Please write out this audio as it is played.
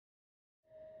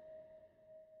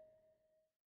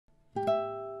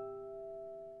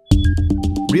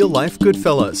real-life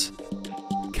Goodfellas,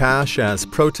 cash as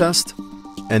protest,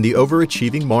 and the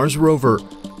overachieving Mars rover.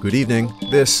 Good evening.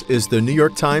 This is the New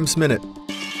York Times Minute.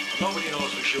 Nobody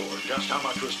knows for sure just how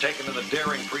much was taken in the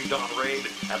daring pre-dawn raid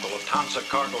at the Lufthansa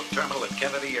cargo terminal at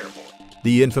Kennedy Airport.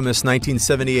 The infamous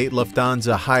 1978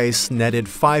 Lufthansa heist netted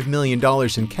 $5 million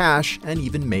in cash and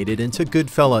even made it into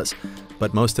Goodfellas.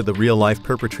 But most of the real-life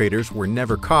perpetrators were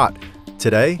never caught.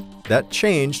 Today, that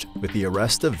changed with the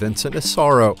arrest of Vincent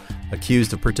Asaro,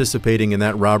 accused of participating in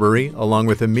that robbery along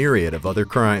with a myriad of other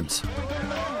crimes.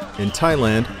 In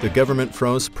Thailand, the government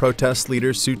froze protest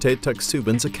leader Suthep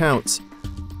Thakksuban's accounts.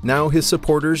 Now his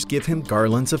supporters give him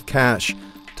garlands of cash.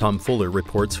 Tom Fuller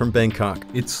reports from Bangkok.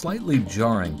 It's slightly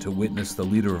jarring to witness the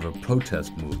leader of a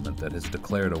protest movement that has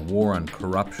declared a war on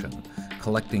corruption,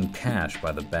 collecting cash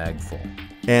by the bagful.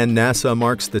 And NASA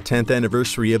marks the 10th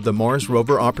anniversary of the Mars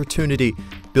rover Opportunity.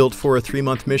 Built for a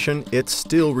 3-month mission, it's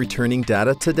still returning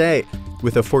data today.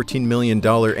 With a $14 million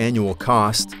annual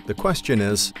cost, the question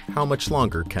is, how much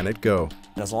longer can it go?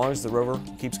 As long as the rover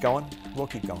keeps going, we'll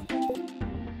keep going.